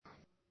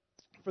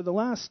For the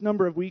last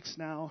number of weeks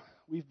now,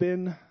 we've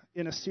been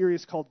in a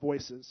series called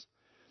Voices.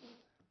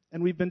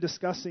 And we've been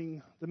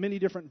discussing the many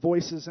different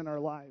voices in our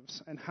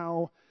lives and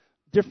how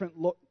different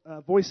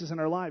voices in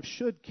our lives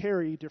should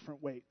carry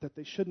different weight, that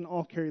they shouldn't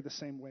all carry the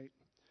same weight.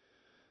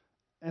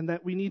 And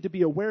that we need to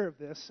be aware of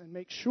this and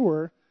make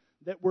sure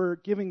that we're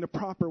giving the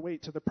proper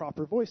weight to the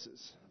proper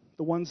voices,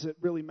 the ones that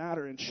really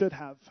matter and should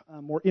have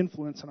more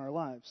influence in our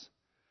lives.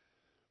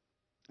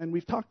 And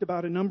we've talked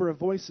about a number of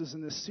voices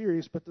in this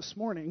series, but this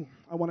morning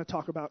I want to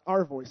talk about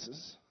our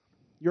voices,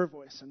 your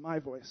voice and my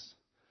voice.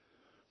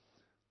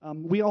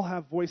 We all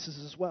have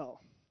voices as well.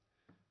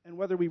 And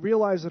whether we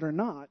realize it or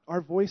not, our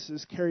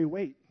voices carry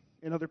weight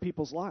in other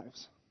people's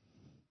lives.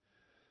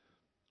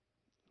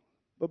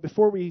 But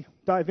before we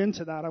dive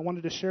into that, I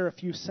wanted to share a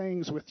few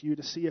sayings with you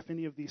to see if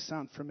any of these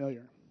sound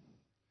familiar.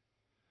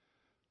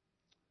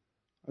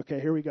 Okay,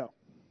 here we go.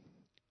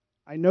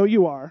 I know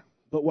you are,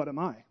 but what am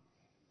I?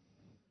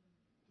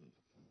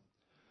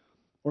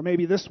 Or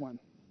maybe this one.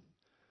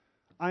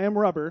 I am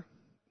rubber,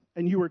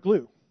 and you are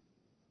glue.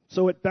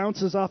 So it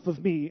bounces off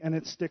of me, and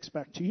it sticks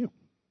back to you.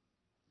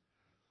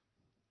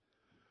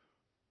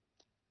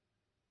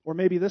 Or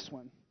maybe this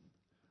one.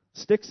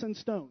 Sticks and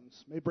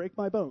stones may break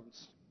my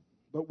bones,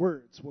 but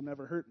words will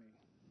never hurt me.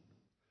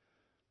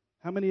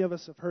 How many of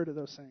us have heard of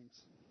those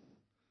sayings?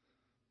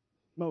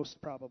 Most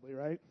probably,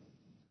 right?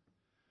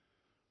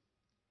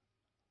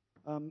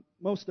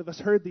 Most of us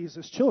heard these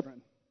as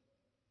children,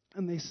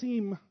 and they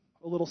seem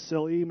a little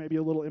silly, maybe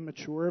a little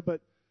immature,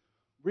 but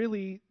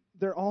really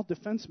they're all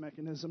defense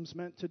mechanisms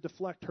meant to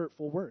deflect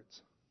hurtful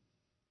words.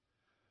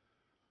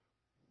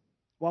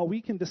 While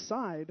we can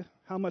decide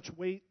how much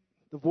weight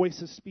the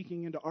voices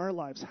speaking into our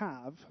lives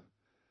have,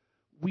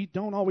 we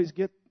don't always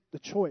get the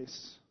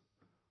choice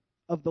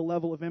of the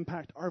level of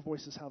impact our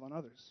voices have on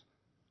others.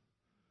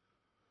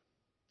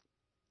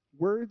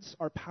 Words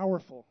are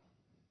powerful.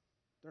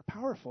 They're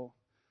powerful.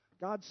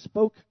 God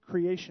spoke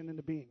creation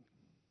into being.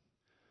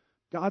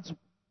 God's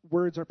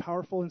words are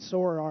powerful, and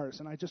so are ours.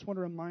 And I just want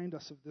to remind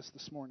us of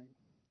this morning.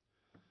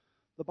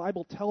 The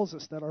Bible tells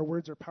us that our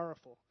words are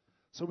powerful,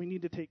 so we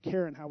need to take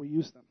care in how we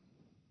use them.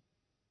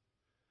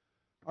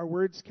 Our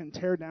words can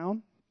tear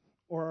down,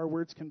 or our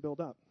words can build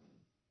up.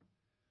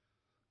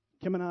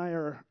 Kim and I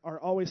are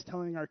always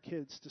telling our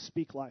kids to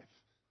speak life.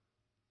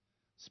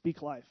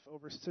 Speak life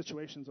over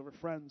situations, over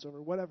friends,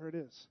 over whatever it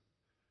is.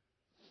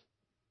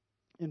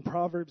 In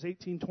Proverbs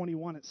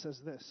 18:21, it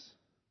says this: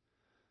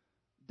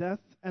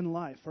 Death and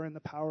life are in the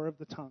power of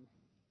the tongue,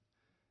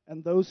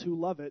 and those who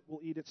love it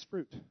will eat its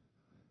fruit.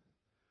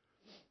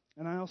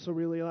 And I also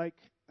really like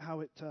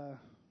how it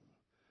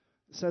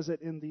says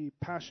it in the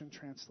Passion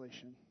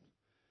Translation.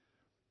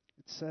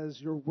 It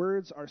says, your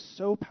words are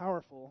so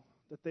powerful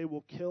that they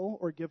will kill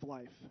or give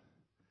life,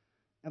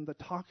 and the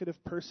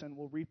talkative person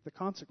will reap the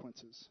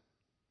consequences.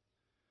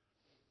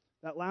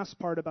 That last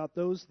part about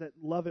those that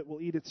love it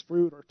will eat its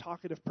fruit, or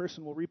talkative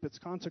person will reap its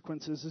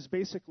consequences, is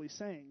basically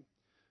saying,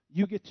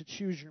 you get to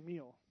choose your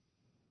meal.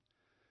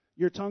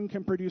 Your tongue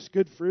can produce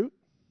good fruit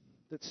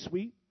that's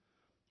sweet,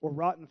 or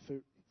rotten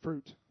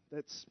fruit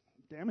that's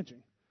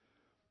damaging.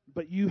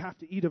 But you have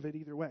to eat of it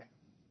either way.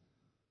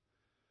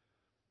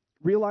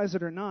 Realize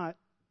it or not,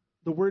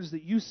 the words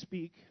that you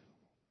speak,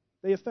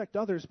 they affect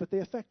others, but they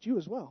affect you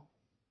as well.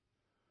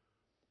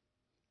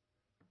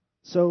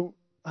 So,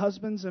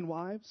 husbands and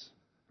wives,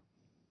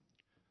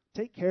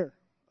 take care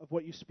of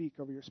what you speak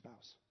over your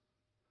spouse.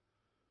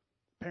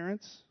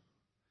 Parents,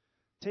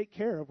 take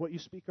care of what you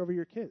speak over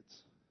your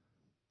kids.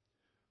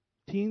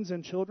 Teens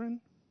and children,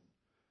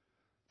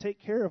 take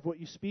care of what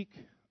you speak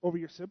over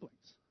your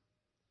siblings.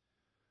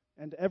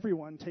 And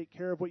everyone, take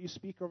care of what you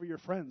speak over your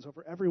friends,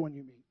 over everyone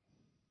you meet.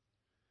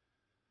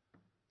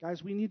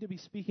 Guys, we need to be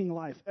speaking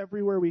life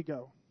everywhere we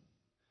go.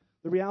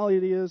 The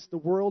reality is the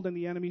world and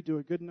the enemy do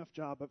a good enough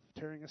job of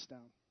tearing us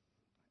down,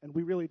 and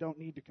we really don't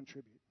need to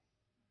contribute.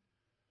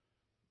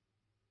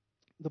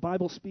 The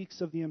Bible speaks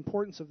of the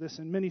importance of this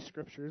in many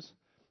scriptures.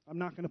 I'm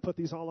not going to put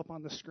these all up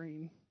on the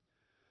screen,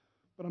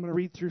 but I'm going to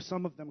read through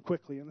some of them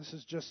quickly, and this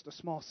is just a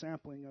small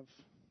sampling of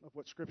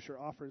what Scripture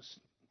offers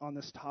on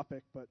this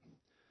topic. But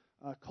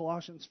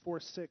Colossians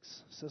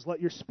 4:6 says,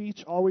 let your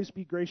speech always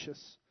be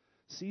gracious,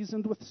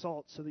 seasoned with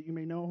salt, so that you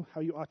may know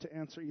how you ought to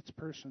answer each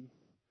person.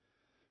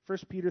 1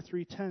 Peter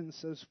 3:10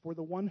 says, for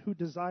the one who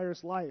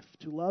desires life,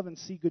 to love and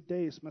see good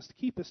days, must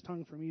keep his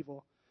tongue from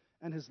evil,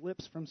 and his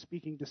lips from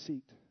speaking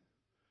deceit.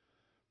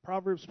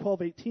 Proverbs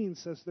 12:18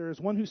 says, there is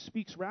one who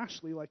speaks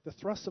rashly like the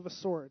thrust of a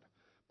sword,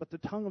 but the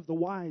tongue of the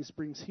wise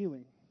brings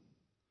healing.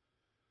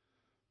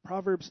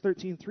 Proverbs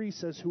 13:3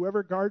 says,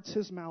 whoever guards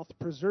his mouth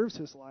preserves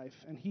his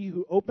life, and he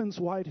who opens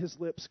wide his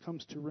lips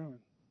comes to ruin.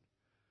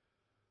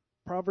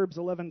 Proverbs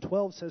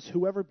 11:12 says,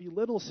 whoever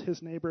belittles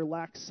his neighbor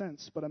lacks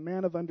sense, but a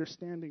man of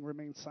understanding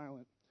remains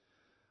silent.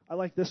 I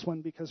like this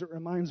one because it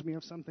reminds me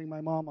of something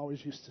my mom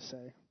always used to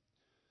say.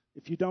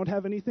 If you don't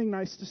have anything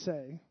nice to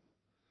say,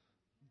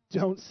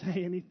 don't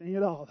say anything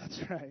at all.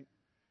 That's right.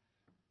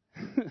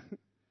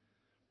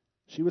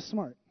 She was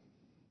smart.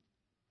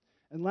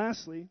 And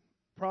lastly,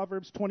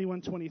 Proverbs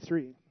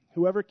 21:23.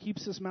 Whoever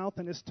keeps his mouth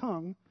and his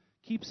tongue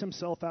keeps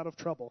himself out of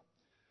trouble.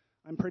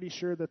 I'm pretty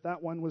sure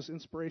that one was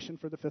inspiration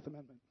for the Fifth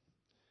Amendment.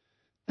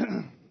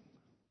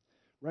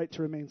 Right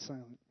to remain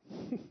silent.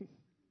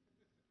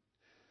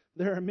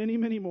 There are many,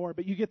 many more,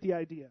 but you get the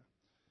idea.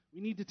 We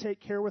need to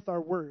take care with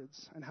our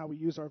words and how we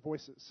use our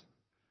voices.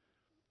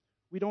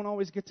 We don't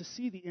always get to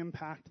see the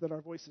impact that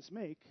our voices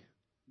make,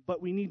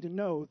 but we need to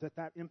know that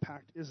that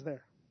impact is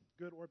there,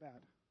 good or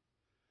bad.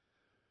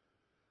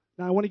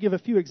 Now, I want to give a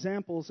few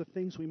examples of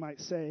things we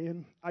might say,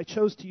 and I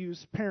chose to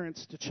use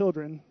parents to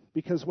children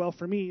because, well,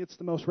 for me, it's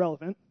the most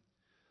relevant.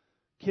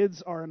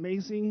 Kids are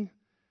amazing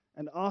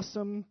and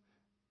awesome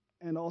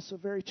and also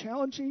very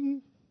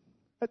challenging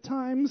at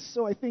times,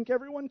 so I think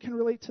everyone can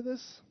relate to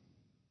this.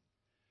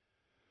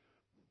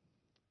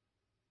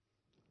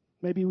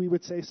 Maybe we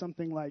would say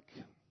something like,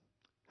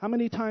 how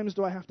many times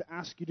do I have to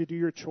ask you to do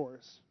your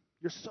chores?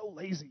 You're so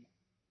lazy.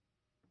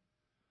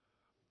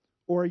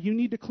 Or you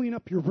need to clean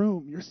up your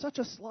room. You're such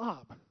a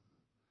slob.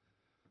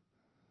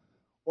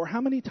 Or how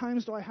many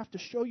times do I have to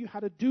show you how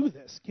to do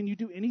this? Can you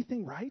do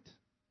anything right?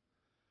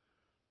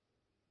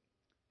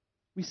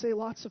 We say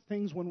lots of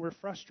things when we're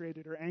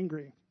frustrated or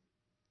angry.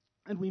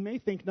 And we may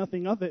think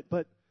nothing of it,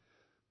 but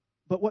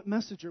what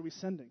message are we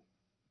sending?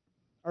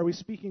 Are we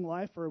speaking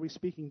life or are we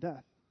speaking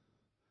death?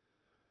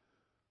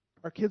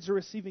 Our kids are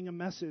receiving a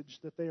message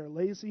that they are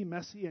lazy,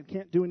 messy, and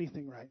can't do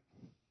anything right.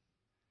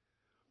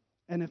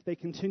 And if they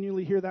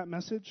continually hear that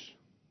message,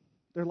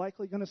 they're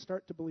likely going to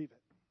start to believe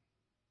it.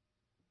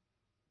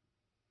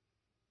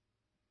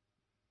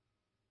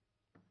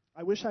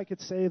 I wish I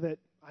could say that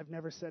I've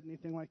never said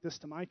anything like this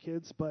to my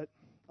kids, but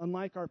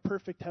unlike our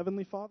perfect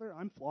Heavenly Father,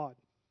 I'm flawed.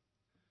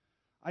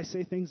 I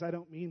say things I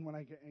don't mean when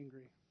I get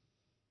angry.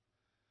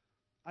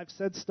 I've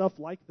said stuff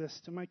like this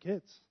to my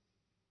kids.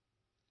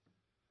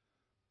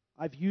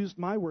 I've used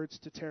my words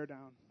to tear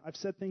down. I've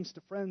said things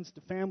to friends,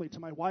 to family, to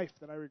my wife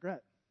that I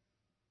regret.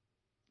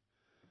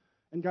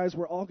 And guys,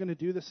 we're all going to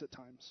do this at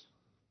times.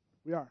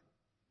 We are.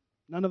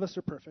 None of us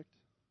are perfect.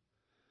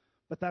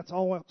 But that's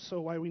also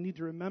why we need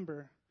to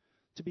remember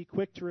to be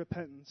quick to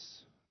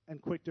repentance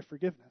and quick to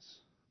forgiveness.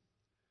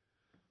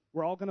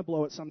 We're all going to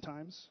blow it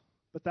sometimes,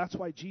 but that's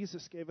why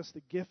Jesus gave us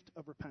the gift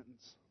of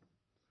repentance.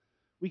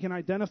 We can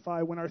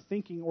identify when our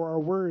thinking or our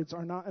words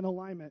are not in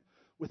alignment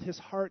with His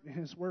heart and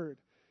His word,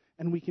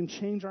 and we can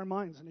change our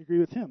minds and agree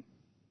with Him.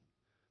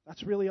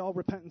 That's really all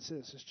repentance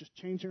is just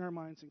changing our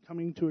minds and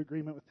coming to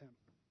agreement with Him.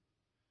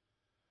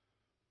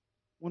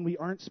 When we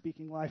aren't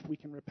speaking life, we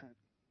can repent.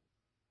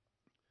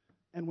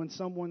 And when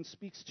someone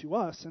speaks to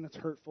us and it's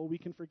hurtful, we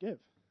can forgive.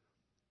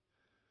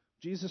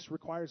 Jesus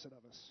requires it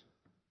of us.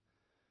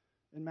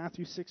 In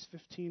Matthew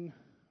 6:14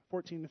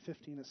 to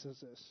 15, it says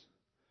this,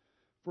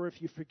 "For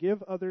if you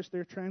forgive others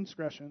their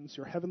transgressions,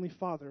 your heavenly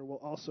Father will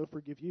also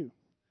forgive you.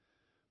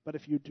 But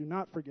if you do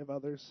not forgive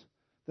others,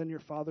 then your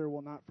Father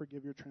will not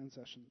forgive your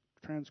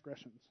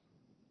transgressions."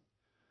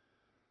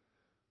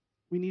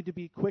 We need to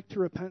be quick to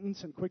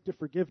repentance and quick to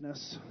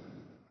forgiveness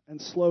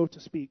and slow to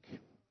speak.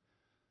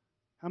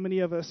 How many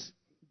of us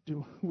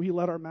do we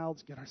let our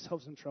mouths get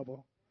ourselves in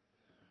trouble?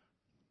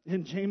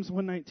 In James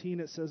 1:19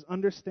 it says,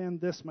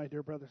 "Understand this, my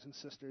dear brothers and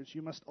sisters.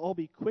 You must all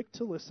be quick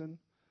to listen,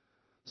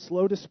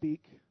 slow to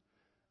speak,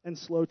 and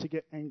slow to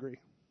get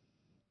angry."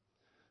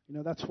 You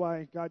know, that's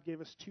why God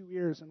gave us 2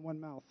 ears and 1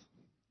 mouth.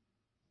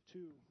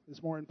 2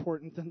 is more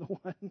important than the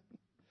 1.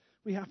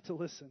 We have to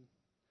listen.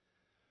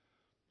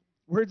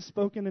 Words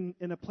spoken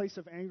in a place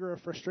of anger or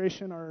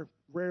frustration are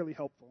rarely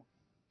helpful.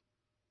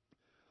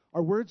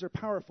 Our words are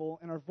powerful,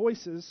 and our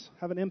voices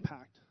have an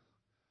impact.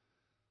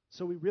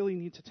 So we really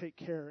need to take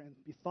care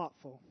and be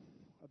thoughtful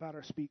about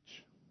our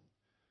speech.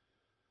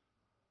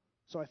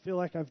 So I feel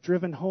like I've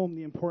driven home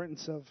the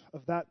importance of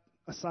that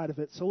side of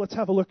it. So let's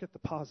have a look at the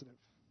positive.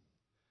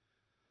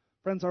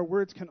 Friends, our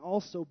words can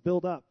also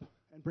build up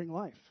and bring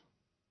life.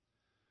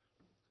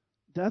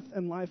 Death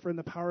and life are in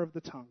the power of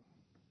the tongue.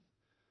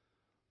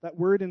 That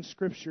word in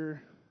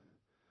Scripture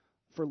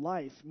for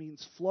life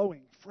means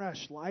flowing,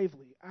 fresh,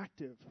 lively,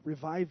 active,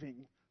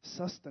 reviving,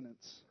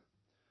 sustenance.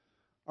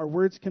 Our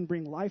words can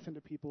bring life into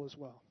people as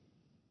well.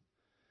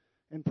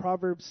 In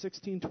Proverbs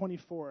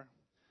 16:24,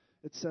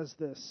 it says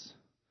this,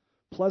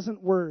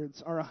 "Pleasant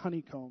words are a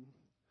honeycomb,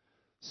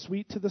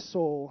 sweet to the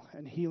soul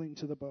and healing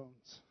to the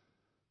bones."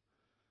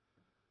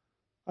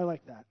 I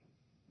like that.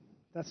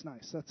 That's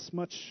nice. That's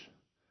much,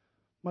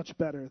 much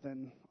better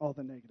than all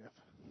the negative.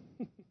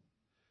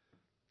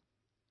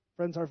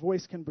 Friends, our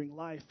voice can bring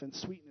life and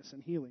sweetness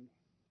and healing.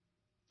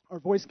 Our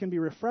voice can be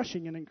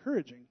refreshing and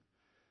encouraging.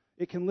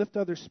 It can lift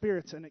other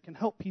spirits, and it can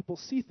help people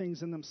see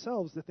things in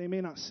themselves that they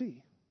may not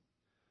see.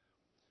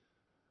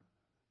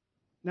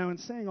 Now, in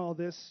saying all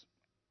this,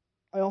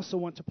 I also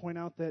want to point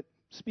out that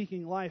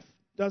speaking life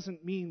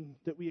doesn't mean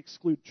that we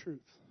exclude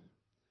truth.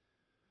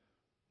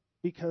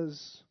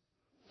 Because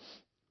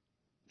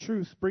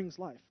truth brings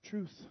life.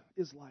 Truth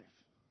is life.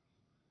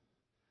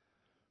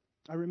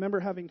 I remember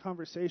having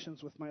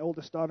conversations with my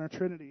oldest daughter,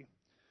 Trinity,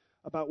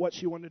 about what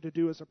she wanted to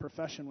do as a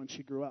profession when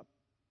she grew up.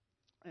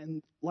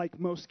 And like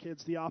most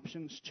kids, the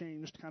options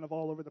changed kind of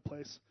all over the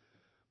place.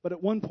 But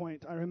at one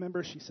point, I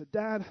remember she said,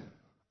 "Dad,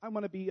 I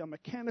want to be a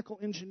mechanical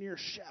engineer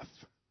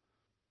chef."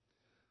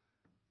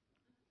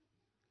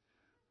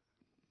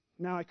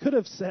 Now, I could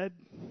have said,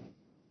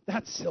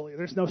 "That's silly.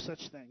 There's no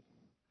such thing."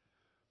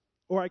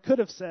 Or I could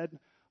have said,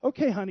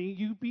 "Okay, honey,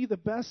 you be the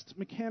best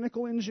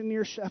mechanical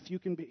engineer chef you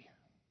can be."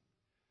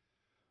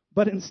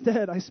 But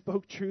instead, I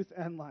spoke truth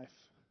and life.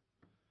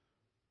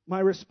 My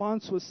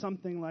response was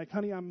something like,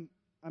 "Honey, I'm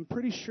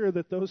pretty sure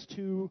that those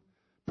two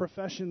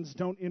professions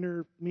don't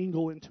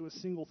intermingle into a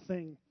single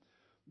thing.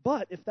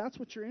 But if that's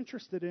what you're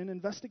interested in,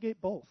 investigate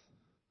both.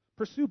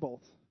 Pursue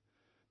both.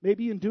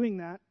 Maybe in doing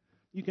that,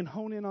 you can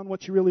hone in on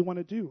what you really want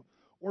to do.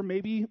 Or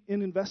maybe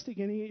in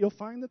investigating it, you'll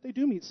find that they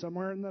do meet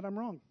somewhere and that I'm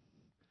wrong.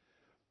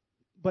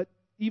 But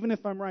even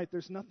if I'm right,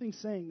 there's nothing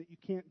saying that you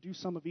can't do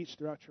some of each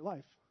throughout your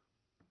life."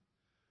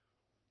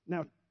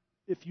 Now,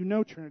 if you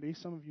know Trinity,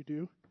 some of you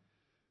do,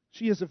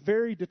 she is a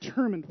very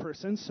determined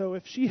person, so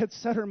if she had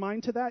set her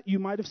mind to that, you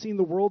might have seen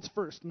the world's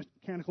first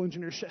mechanical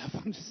engineer chef.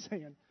 I'm just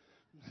saying.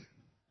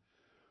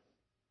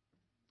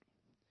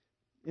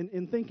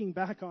 In thinking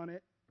back on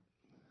it,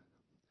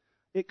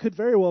 it could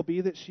very well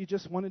be that she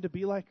just wanted to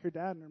be like her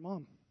dad and her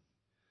mom.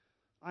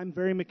 I'm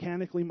very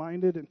mechanically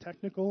minded and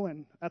technical,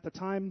 and at the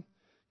time,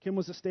 Kim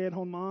was a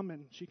stay-at-home mom,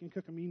 and she can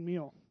cook a mean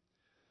meal.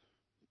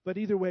 But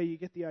either way, you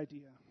get the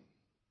idea.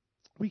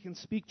 We can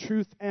speak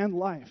truth and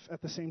life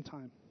at the same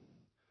time.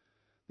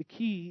 The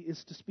key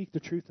is to speak the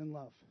truth in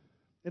love,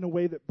 in a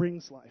way that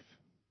brings life.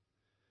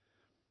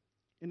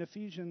 In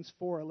Ephesians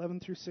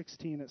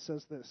 4:11-16, it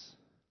says this: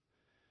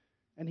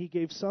 "And he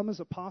gave some as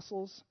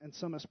apostles, and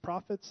some as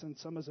prophets, and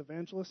some as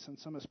evangelists, and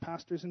some as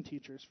pastors and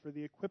teachers, for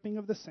the equipping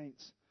of the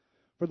saints,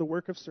 for the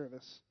work of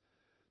service,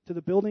 to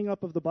the building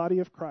up of the body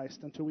of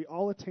Christ, until we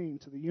all attain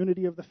to the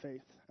unity of the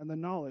faith and the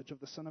knowledge of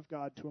the Son of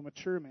God, to a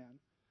mature man,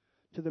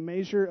 to the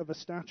measure of a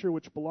stature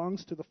which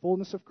belongs to the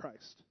fullness of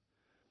Christ.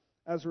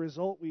 As a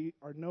result, we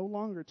are no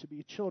longer to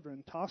be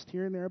children, tossed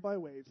here and there by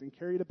waves and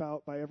carried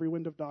about by every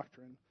wind of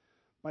doctrine,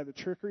 by the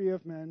trickery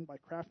of men, by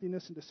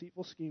craftiness and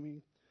deceitful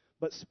scheming,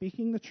 but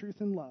speaking the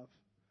truth in love,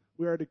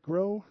 we are to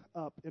grow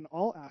up in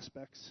all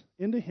aspects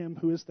into him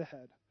who is the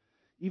head,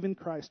 even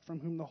Christ, from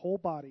whom the whole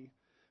body,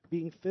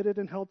 being fitted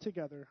and held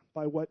together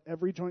by what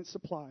every joint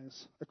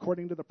supplies,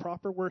 according to the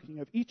proper working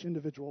of each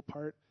individual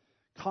part,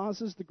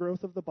 causes the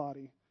growth of the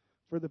body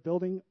for the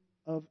building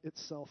of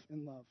itself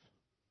in love."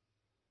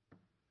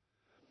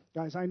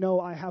 Guys, I know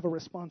I have a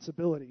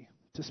responsibility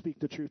to speak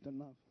the truth in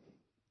love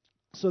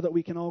so that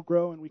we can all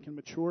grow and we can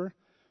mature,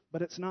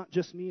 but it's not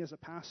just me as a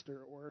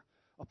pastor or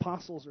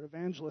apostles or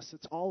evangelists,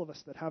 it's all of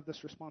us that have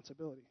this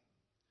responsibility.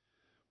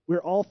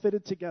 We're all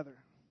fitted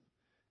together,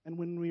 and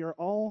when we are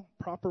all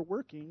proper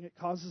working, it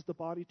causes the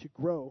body to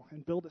grow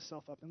and build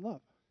itself up in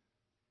love.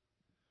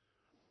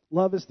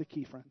 Love is the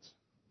key, friends.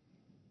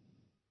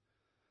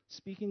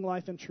 Speaking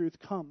life and truth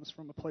comes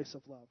from a place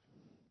of love.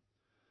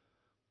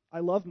 I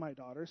love my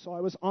daughter, so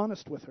I was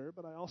honest with her,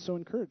 but I also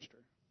encouraged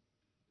her.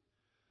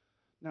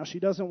 Now, she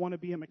doesn't want to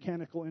be a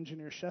mechanical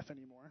engineer chef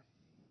anymore.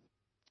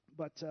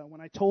 But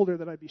when I told her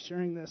that I'd be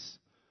sharing this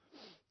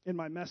in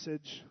my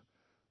message,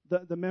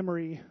 the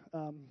memory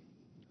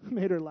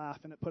made her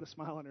laugh, and it put a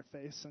smile on her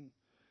face.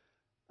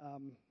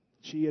 And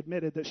she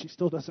admitted that she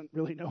still doesn't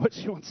really know what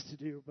she wants to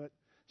do, but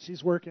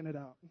she's working it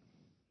out,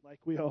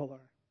 like we all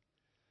are.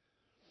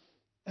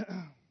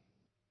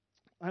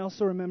 I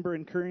also remember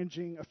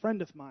encouraging a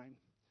friend of mine.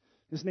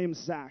 His name's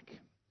Zach,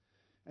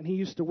 and he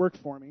used to work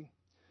for me.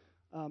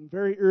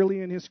 Very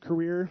early in his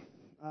career,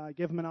 I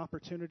gave him an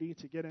opportunity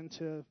to get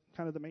into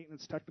kind of the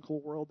maintenance technical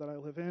world that I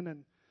live in,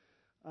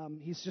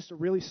 and he's just a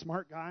really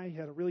smart guy. He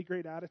had a really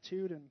great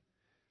attitude, and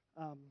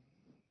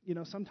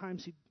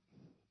sometimes he'd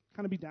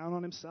kind of be down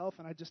on himself,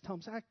 and I'd just tell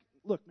him, "Zach,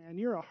 look, man,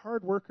 you're a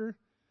hard worker.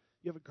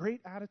 You have a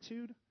great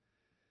attitude,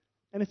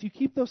 and if you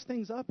keep those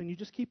things up and you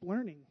just keep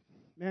learning,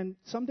 man,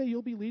 someday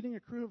you'll be leading a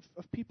crew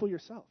of people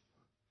yourself."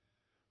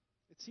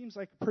 It seems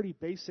like a pretty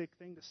basic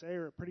thing to say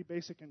or a pretty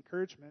basic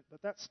encouragement,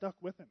 but that stuck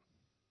with him.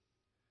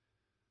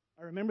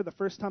 I remember the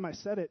first time I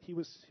said it, he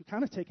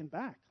kind of taken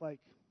back, like,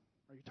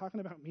 "Are you talking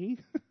about me?"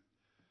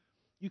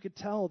 You could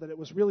tell that it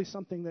was really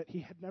something that he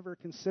had never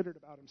considered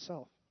about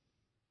himself.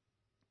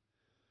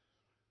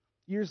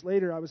 Years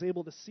later, I was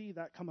able to see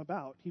that come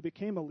about. He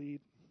became a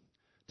lead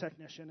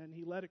technician, and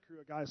he led a crew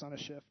of guys on a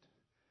shift.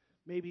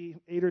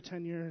 Maybe 8 or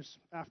 10 years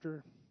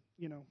after,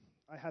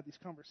 I had these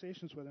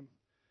conversations with him.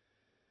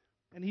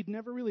 And he'd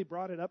never really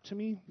brought it up to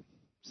me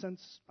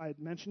since I had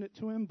mentioned it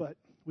to him, but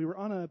we were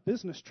on a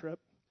business trip,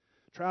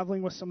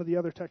 traveling with some of the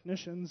other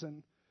technicians,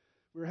 and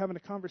we were having a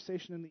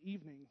conversation in the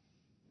evening,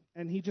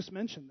 and he just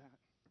mentioned that.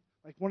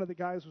 Like, one of the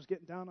guys was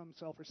getting down on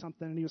himself or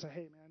something, and he was like,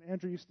 "Hey, man,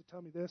 Andrew used to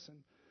tell me this,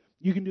 and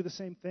you can do the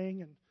same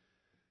thing." And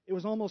it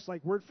was almost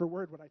like word for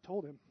word what I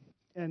told him.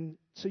 And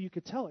so you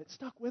could tell it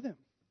stuck with him.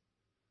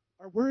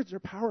 Our words are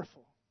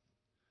powerful.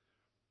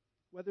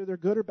 Whether they're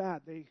good or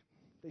bad, they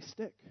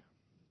stick.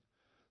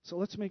 So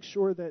let's make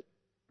sure that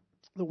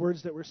the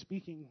words that we're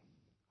speaking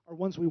are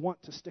ones we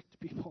want to stick to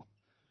people.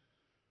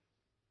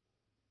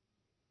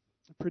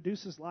 It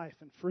produces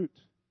life and fruit.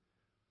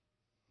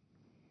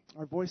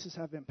 Our voices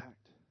have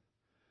impact.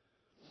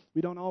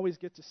 We don't always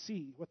get to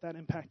see what that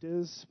impact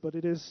is, but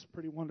it is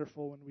pretty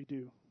wonderful when we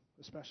do,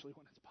 especially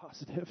when it's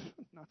positive,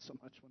 not so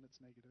much when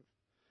it's negative.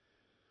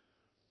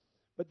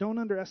 But don't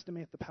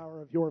underestimate the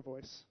power of your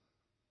voice.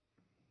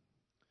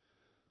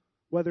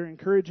 Whether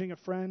encouraging a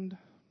friend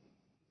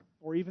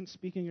or even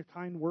speaking a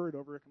kind word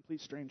over a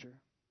complete stranger,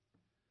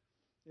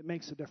 it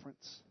makes a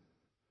difference.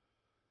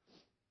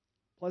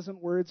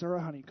 Pleasant words are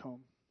a honeycomb,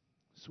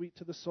 sweet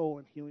to the soul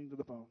and healing to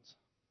the bones.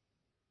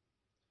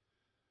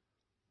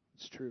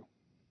 It's true.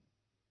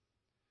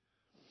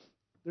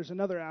 There's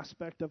another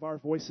aspect of our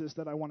voices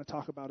that I want to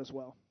talk about as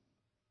well.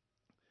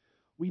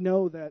 We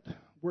know that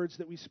words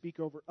that we speak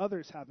over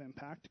others have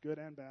impact, good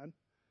and bad.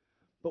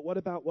 But what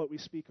about what we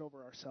speak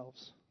over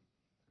ourselves?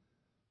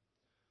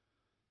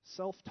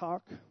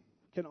 Self-talk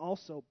can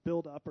also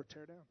build up or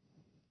tear down.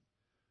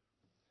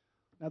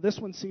 Now, this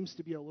one seems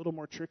to be a little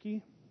more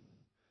tricky,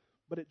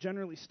 but it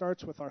generally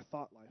starts with our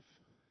thought life.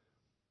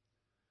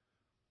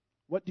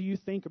 What do you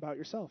think about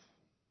yourself?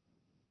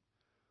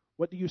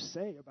 What do you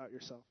say about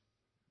yourself?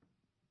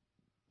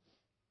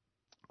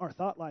 Our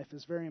thought life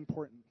is very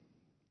important.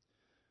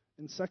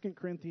 In 2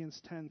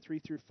 Corinthians 10,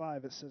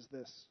 3-5, it says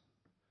this: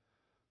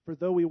 "For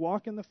though we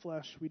walk in the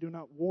flesh, we do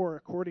not war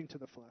according to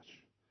the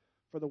flesh.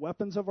 For the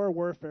weapons of our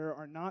warfare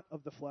are not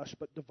of the flesh,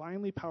 but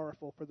divinely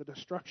powerful for the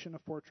destruction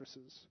of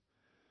fortresses.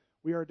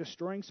 We are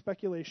destroying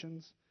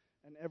speculations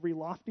and every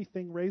lofty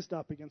thing raised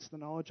up against the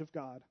knowledge of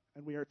God,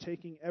 and we are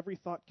taking every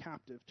thought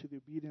captive to the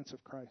obedience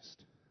of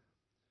Christ."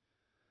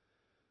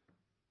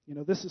 You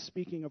know, this is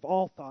speaking of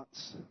all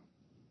thoughts,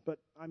 but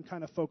I'm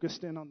kind of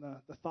focused in on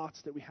the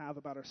thoughts that we have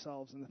about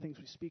ourselves and the things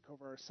we speak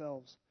over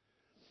ourselves.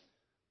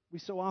 We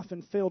so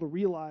often fail to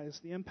realize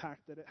the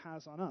impact that it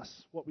has on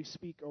us, what we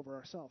speak over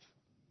ourselves.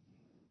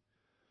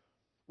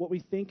 What we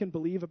think and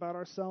believe about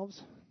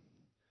ourselves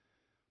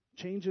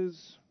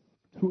changes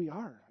who we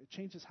are. It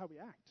changes how we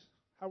act,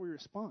 how we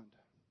respond.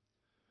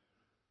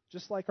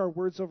 Just like our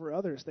words over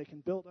others, they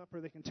can build up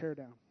or they can tear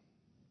down.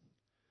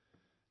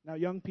 Now,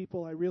 young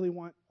people, I really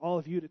want all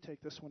of you to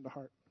take this one to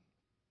heart.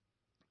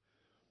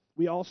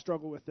 We all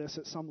struggle with this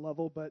at some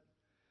level, but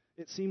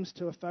it seems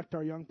to affect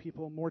our young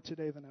people more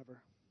today than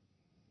ever.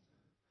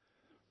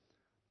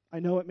 I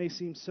know it may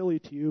seem silly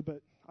to you,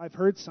 but I've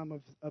heard some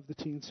of the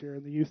teens here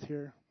and the youth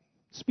here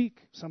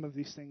speak some of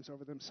these things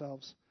over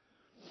themselves.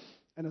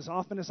 And as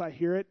often as I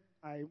hear it,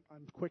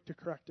 I'm quick to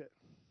correct it.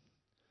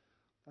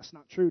 That's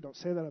not true. Don't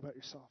say that about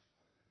yourself.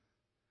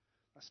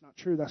 That's not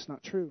true. That's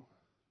not true.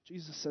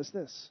 Jesus says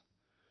this.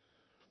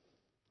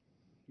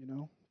 You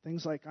know,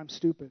 things like, I'm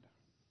stupid.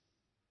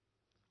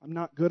 I'm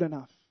not good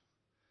enough.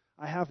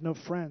 I have no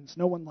friends.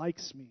 No one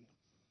likes me.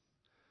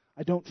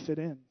 I don't fit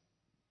in.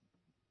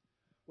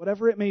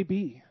 Whatever it may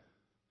be,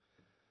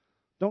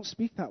 don't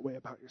speak that way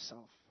about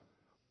yourself.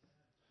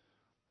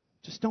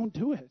 Just don't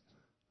do it.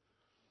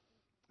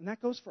 And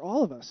that goes for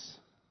all of us.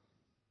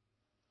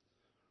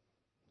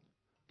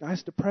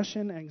 Guys,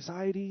 depression,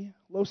 anxiety,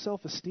 low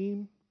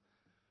self-esteem,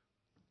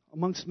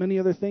 amongst many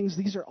other things,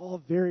 these are all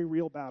very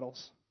real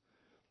battles.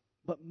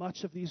 But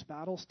much of these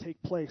battles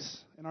take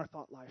place in our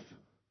thought life,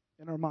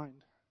 in our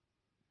mind.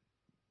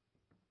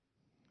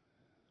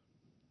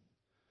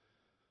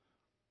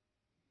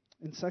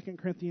 In 2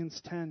 Corinthians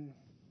 10,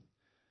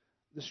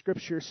 the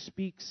scripture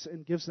speaks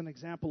and gives an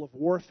example of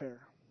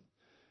warfare.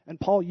 And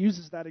Paul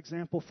uses that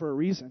example for a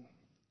reason.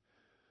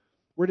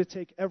 We're to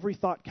take every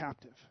thought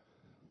captive,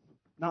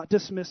 not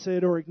dismiss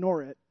it or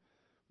ignore it,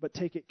 but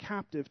take it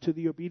captive to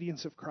the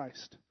obedience of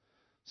Christ.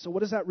 So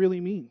what does that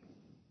really mean?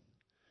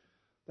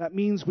 That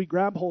means we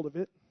grab hold of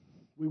it,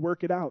 we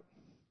work it out.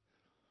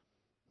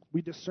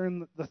 We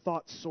discern the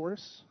thought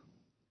source.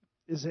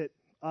 Is it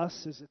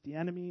us? Is it the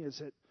enemy?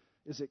 Is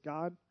it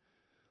God?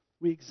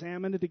 We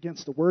examine it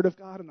against the Word of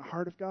God and the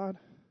heart of God.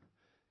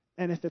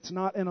 And if it's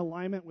not in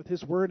alignment with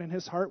His Word and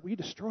His heart, we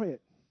destroy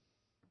it.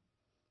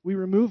 We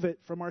remove it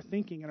from our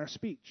thinking and our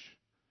speech.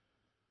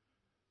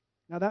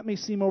 Now that may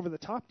seem over the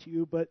top to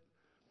you, but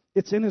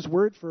it's in His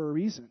Word for a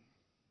reason.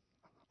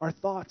 Our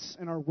thoughts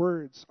and our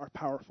words are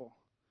powerful.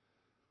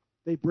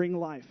 They bring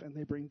life and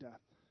they bring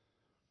death.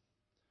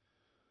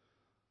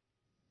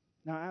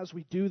 Now, as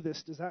we do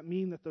this, does that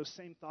mean that those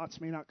same thoughts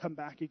may not come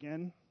back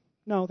again?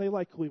 No, they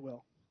likely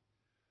will.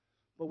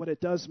 But what it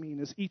does mean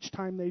is each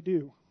time they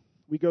do,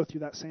 we go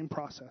through that same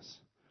process.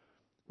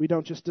 We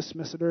don't just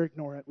dismiss it or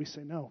ignore it. We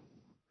say, no,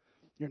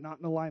 you're not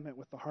in alignment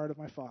with the heart of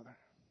my Father.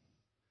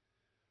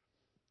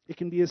 It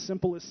can be as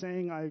simple as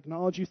saying, I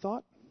acknowledge you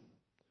thought,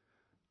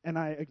 and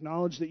I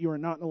acknowledge that you are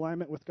not in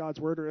alignment with God's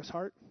Word or His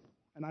heart,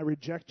 and I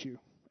reject you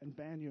and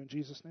ban you in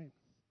Jesus' name.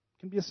 It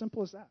can be as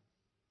simple as that.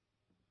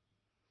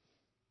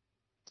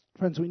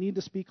 Friends, we need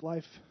to speak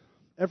life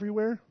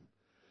everywhere,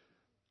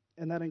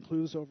 and that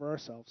includes over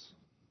ourselves.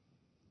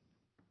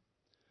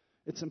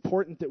 It's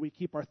important that we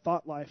keep our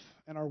thought life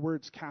and our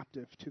words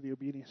captive to the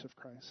obedience of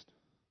Christ.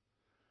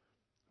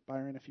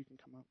 Byron, if you can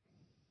come up.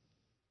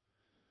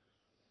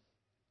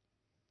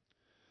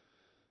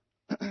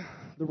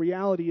 The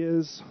reality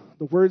is,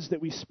 the words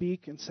that we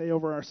speak and say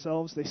over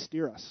ourselves, they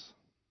steer us.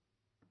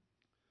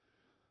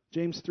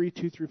 James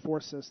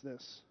 3:2-4 says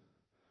this,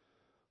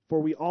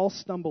 "For we all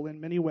stumble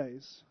in many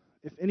ways.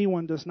 If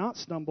anyone does not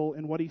stumble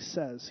in what he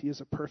says, he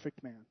is a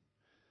perfect man,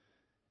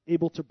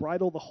 able to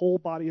bridle the whole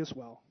body as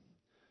well.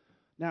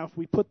 Now if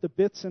we put the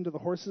bits into the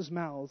horses'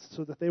 mouths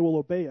so that they will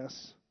obey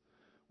us,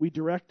 we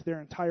direct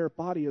their entire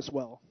body as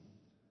well.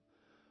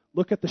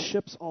 Look at the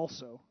ships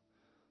also.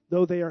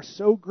 Though they are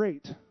so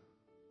great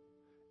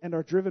and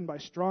are driven by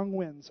strong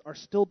winds, are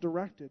still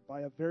directed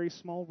by a very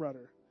small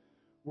rudder,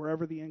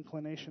 wherever the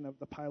inclination of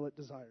the pilot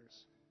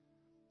desires."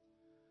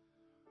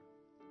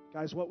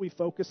 Guys, what we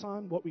focus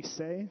on, what we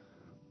say,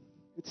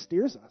 it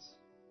steers us.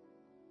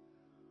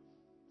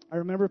 I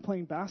remember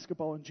playing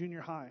basketball in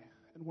junior high,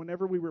 and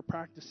whenever we were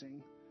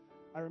practicing,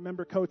 I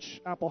remember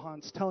Coach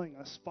Applehans telling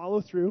us,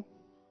 follow through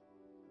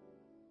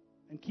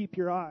and keep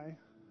your eye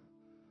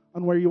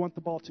on where you want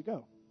the ball to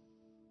go.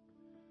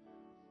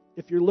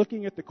 If you're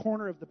looking at the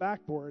corner of the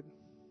backboard,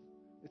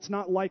 it's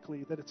not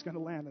likely that it's going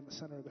to land in the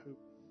center of the hoop.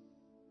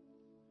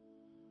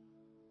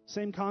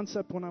 Same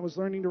concept when I was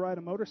learning to ride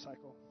a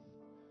motorcycle.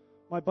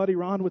 My buddy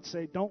Ron would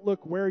say, don't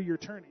look where you're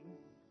turning,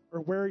 or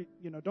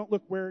don't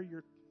look where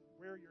you're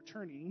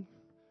turning,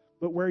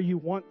 but where you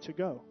want to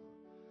go,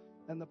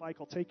 and the bike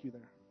will take you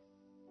there.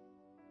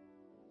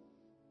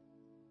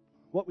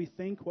 What we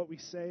think, what we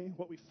say,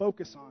 what we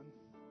focus on,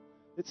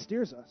 it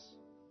steers us.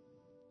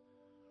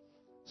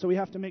 So we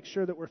have to make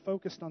sure that we're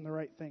focused on the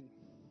right thing.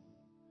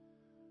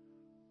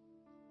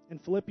 In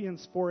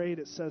Philippians 4:8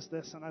 it says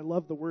this, and I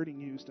love the wording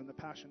used in the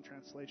Passion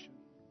Translation.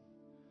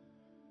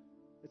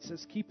 It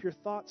says, "Keep your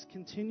thoughts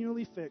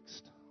continually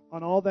fixed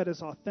on all that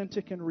is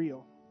authentic and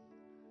real,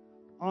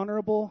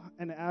 honorable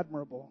and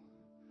admirable,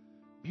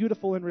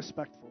 beautiful and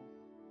respectful,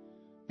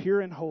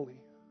 pure and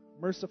holy,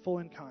 merciful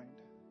and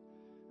kind,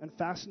 and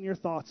fasten your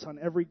thoughts on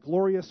every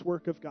glorious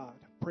work of God,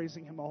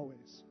 praising Him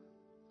always."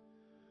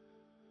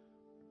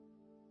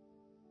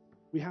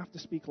 We have to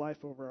speak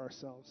life over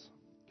ourselves.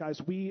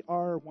 Guys, we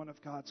are one of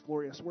God's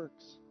glorious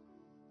works.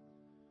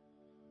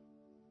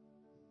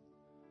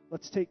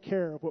 Let's take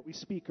care of what we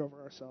speak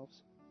over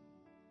ourselves.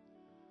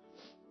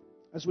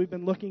 As we've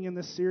been looking in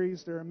this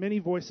series, there are many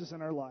voices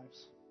in our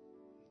lives.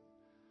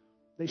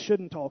 They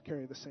shouldn't all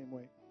carry the same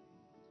weight.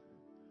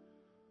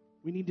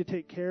 We need to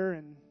take care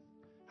in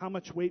how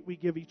much weight we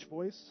give each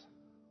voice.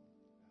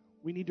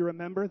 We need to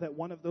remember that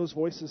one of those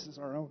voices is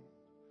our own.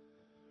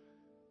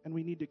 And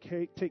we need to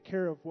take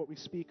care of what we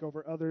speak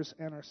over others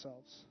and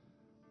ourselves.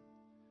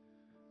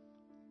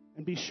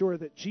 And be sure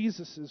that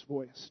Jesus'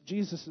 voice,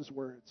 Jesus'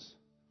 words,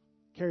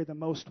 carry the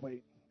most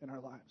weight in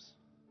our lives.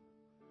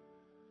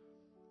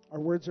 Our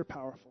words are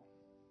powerful.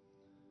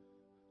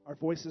 Our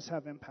voices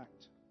have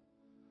impact.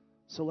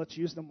 So let's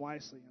use them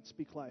wisely and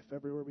speak life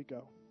everywhere we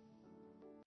go.